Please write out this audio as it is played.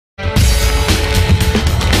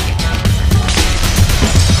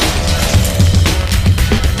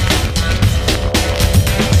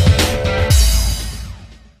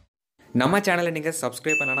நம்ம சேனலை நீங்கள்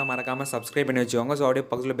சப்ஸ்கிரைப் பண்ணலன்னா மறக்காமல் சப்ஸ்கிரைப் பண்ணி வச்சுக்கோங்க. ஸோ அப்படியே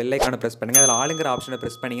பக்கத்தில் பெல் ஐக்கானை ப்ரெஸ் பண்ணுங்கள். அதில் ஆளுங்கிற ஆப்ஷனை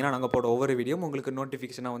ப்ரெஸ் பண்ணிங்கன்னா நாங்கள் போட ஒவ்வொரு வீடியோவும் உங்களுக்கு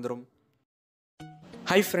நோட்டிஃபிகேஷனாக வந்துடும்.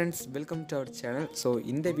 Hi friends, welcome to our channel. So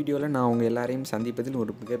இந்த வீடியோவில் நான் உங்கள் எல்லாரையும் சந்திப்பதில்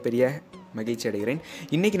ஒரு மிகப்பெரிய மகிழ்ச்சி அடைகிறேன்.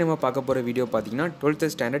 இன்றைக்கி நம்ம பார்க்க போகிற வீடியோ பார்த்தீங்கன்னா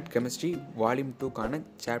 12th Standard Chemistry Volume-2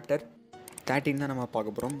 chapter 13 தான் நம்ம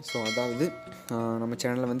பார்க்க போகிறோம். ஸோ அதாவது நம்ம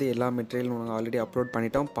சேனலில் வந்து எல்லா மெட்டீரியலும் நாங்கள் ஆல்ரெடி அப்லோட்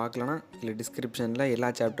பண்ணிட்டோம். பார்க்கலன்னா இல்லை டிஸ்கிரிப்ஷனில் எல்லா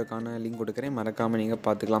சாப்டருக்கான லிங்க் கொடுக்குறேன், மறக்காமல் நீங்கள்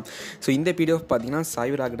பார்த்துக்கலாம். ஸோ இந்த பிடிஎஃப் பார்த்தீங்கன்னா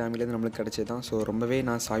Saiveera Academyலேருந்து நம்மளுக்கு கிடச்சி தான். ஸோ ரொம்பவே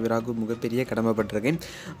நான் Saiveeraக்கு மிகப்பெரிய கடமைப்பட்டிருக்கேன்.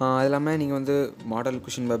 அது இல்லாமல் நீங்கள் வந்து model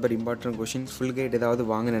question paper, important question, full guide ஏதாவது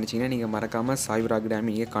வாங்க நினச்சிங்கன்னா நீங்கள் மறக்காமல் Saiveera Academy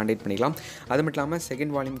நீங்கள் காண்டாக்ட் பண்ணிக்கலாம். அது மட்டும் இல்லாமல்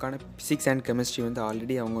செகண்ட் வால்யூம்க்கான பிசிக்ஸ் அண்ட் கெமிஸ்ட்ரி வந்து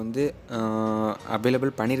ஆல்ரெடி அவங்க வந்து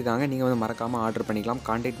அவைலபிள் பண்ணியிருக்காங்க. நீங்கள் வந்து மறக்காமல் ஆர்டர் பண்ணிக்கலாம்.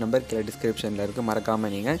 காண்டாக்ட் நம்பர் கீழே டிஸ்கிரிப்ஷனில் இருக்குது,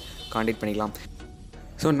 மறக்காமல் நீங்கள் காண்டாக்ட் பண்ணிக்கலாம்.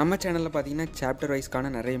 ஸோ நம்ம சேனலில் பார்த்தீங்கன்னா சாப்டர் வைஸ்க்கான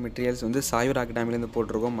நிறைய மெட்டீரியல்ஸ் வந்து Saiveera Academyலேருந்து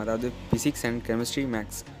போட்டிருக்கோம். அதாவது physics and chemistry,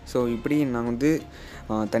 maths. So இப்படி நான் வந்து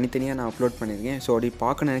தனித்தனியாக நான் அப்லோட் பண்ணியிருக்கேன். ஸோ அப்படி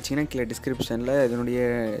பார்க்க நினச்சிங்கன்னா கீழே டிஸ்கிரிப்ஷனில் இதனுடைய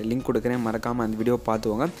லிங்க் கொடுக்குறேன், மறக்காமல் அந்த வீடியோ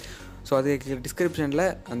பார்த்துவோங்க. ஸோ அது டிஸ்கிரிப்ஷனில்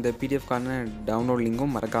அந்த பிடிஎஃப்கான டவுன்லோட்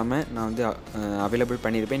லிங்க்கும் மறக்காமல் நான் வந்து அவைலபிள்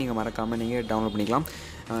பண்ணியிருப்பேன். நீங்கள் மறக்காமல் நீங்கள் டவுன்லோட் பண்ணிக்கலாம்.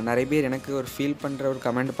 நிறைய பேர் எனக்கு ஒரு ஃபீல் பண்ணுற ஒரு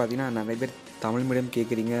கமெண்ட் பார்த்தீங்கன்னா, நிறைய பேர் தமிழ் மீடியம்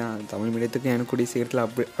கேட்குறீங்க. தமிழ் மீடியத்துக்கு எனக்கு கூடிய சீக்கிரத்தில்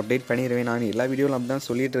அப்டேட் பண்ணிடுவேன். நான் எல்லா வீடியோவில் அப்படி தான்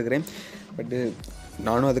சொல்லிகிட்டு இருக்கிறேன். பட்டு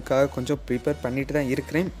நானும் அதுக்காக கொஞ்சம் ப்ரிப்பேர் பண்ணிட்டு தான்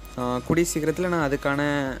இருக்கிறேன். கூடிய சீக்கிரத்தில் நான் அதுக்கான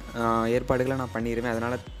ஏற்பாடுகளை நான் பண்ணிடுவேன்.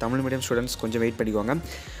 அதனால் தமிழ் மீடியம் ஸ்டூடெண்ட்ஸ் கொஞ்சம் வெயிட் பண்ணிக்கோங்க.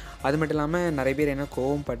 அது மட்டும் இல்லாமல் நிறைய பேர் என்ன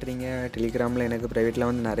கோவம் பட்டுறீங்க. டெலிகிராமில் எனக்கு ப்ரைவேட்டில்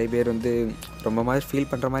வந்து நிறைய பேர் வந்து ரொம்ப மாதிரி ஃபீல்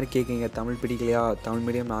பண்ணுற மாதிரி கேட்குறீங்க. தமிழ் பிடிக்கலையா, தமிழ்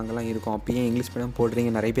மீடியம் நாங்களாம் இருக்கோம், அப்பயே இங்கிலீஷ் மீடியம்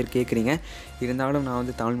போடுறீங்க, நிறைய பேர் கேட்குறீங்க. இருந்தாலும் நான்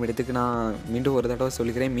வந்து தமிழ் மீடியத்துக்கு நான் மீண்டும் ஒரு தடவை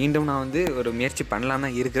சொல்லிக்கிறேன். மீண்டும் நான் வந்து ஒரு முயற்சி பண்ணலான்னு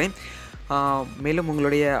தான் இருக்கிறேன். மேலும்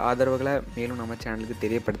உங்களுடைய ஆதரவுகளை மேலும் நம்ம சேனலுக்கு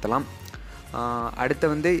தெரியப்படுத்தலாம். அடுத்து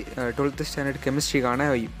வந்து 12th Standard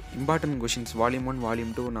கெமிஸ்ட்ரிக்கான important questions Volume-1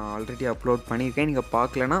 Volume-2 நான் ஆல்ரெடி அப்லோட் பண்ணியிருக்கேன். நீங்கள்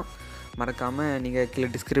பார்க்கலன்னா மறக்காமல் நீங்கள் கீழே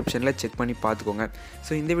டிஸ்கிரிப்ஷனில் செக் பண்ணி பார்த்துக்கோங்க.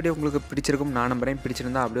 ஸோ இந்த வீடியோ உங்களுக்கு பிடிச்சிருக்கும் நான் நம்புறேன்.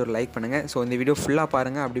 பிடிச்சிருந்தா அப்படியே ஒரு லைக் பண்ணுங்கள். ஸோ இந்த வீடியோ ஃபுல்லாக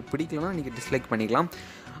பாருங்கள். அப்படி பிடிக்கலனா நீங்கள் டிஸ்லைக் பண்ணிக்கலாம்.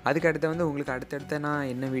 அதுக்கு அடுத்து வந்து உங்களுக்கு அடுத்தடுத்த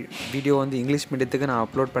நான் என்ன வீடியோ வந்து இங்கிலீஷ் மீடியத்துக்கு நான்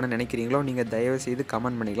அப்லோட் பண்ண நினைக்கிறீங்களோ நீங்கள் தயவு செய்து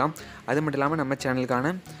கமெண்ட் பண்ணிக்கலாம். அது மட்டும் இல்லாமல் நம்ம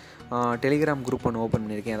சேனலுக்கான டெலிகிராம் குரூப் ஒன்று ஓப்பன்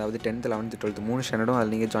பண்ணியிருக்கேன். அதாவது 10th 11th 12th 3 ஸ்டாண்டர்டும்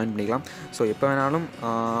அதில் நீங்கள் ஜாயின் பண்ணிக்கலாம். ஸோ எப்போ வேணாலும்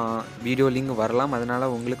வீடியோ லிங்க் வரலாம். அதனால்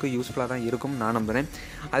உங்களுக்கு யூஸ்ஃபுல்லாக தான் இருக்கும் நான் நம்புகிறேன்.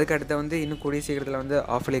 அதுக்கு அடுத்து வந்து இன்னும் கூடிய சீக்கிரத்தில் வந்து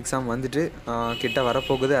ஆஃபல் எக்ஸாம் வந்துட்டு கிட்ட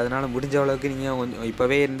வரப்போகுது. அதனால் முடிஞ்ச அளவுக்கு நீங்கள் கொஞ்சம்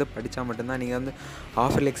இப்போவே இருந்து படித்தா மட்டும்தான் நீங்கள் வந்து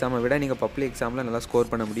ஆஃபல் எக்ஸாமை விட நீங்கள் பப்ளிக் எக்ஸாமில் நல்லா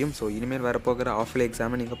ஸ்கோர் பண்ண முடியும். ஸோ இனிமேல் வரப்போகிற ஆஃபல்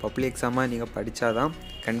எக்ஸாமை நீங்கள் பப்ளிக் எக்ஸாமாக நீங்கள் படித்தா தான்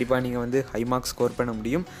கண்டிப்பாக நீங்கள் வந்து ஹை மார்க்ஸ் ஸ்கோர் பண்ண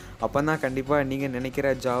முடியும். அப்போ தான் கண்டிப்பாக நீங்கள் நினைக்கிற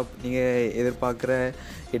ஜாப், நீங்கள் எதிர்பார்க்குற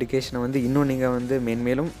எடுகேஷனை வந்து இன்னும் நீங்கள் வந்து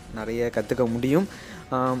மேன்மேலும் நிறைய கற்றுக்க முடியும்.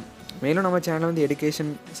 மேலும் நம்ம சேனலில் வந்து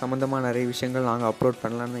எடுகேஷன் சம்மந்தமாக நிறைய விஷயங்கள் நாங்கள் அப்லோட்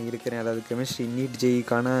பண்ணலான்னு தான் இருக்கிறேன். அதாவது கெமிஸ்ட்ரி, நீட்,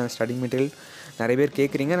 ஜேஇக்கான ஸ்டடி மெட்டீரியல் நிறைய பேர்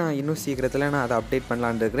கேட்குறீங்க. நான் இன்னும் சீக்கிரத்தில் நான் அதை அப்டேட்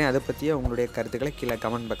பண்ணலான்னு இருக்கிறேன். அதை பற்றிய உங்களுடைய கருத்துக்களை கீழே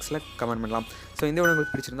கமெண்ட் பாக்ஸில் கமெண்ட் பண்ணலாம். ஸோ இந்த வீடியோ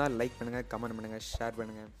உங்களுக்கு பிடிச்சிருந்தால் லைக் பண்ணுங்கள், கமெண்ட் பண்ணுங்கள், ஷேர்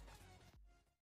பண்ணுங்கள்.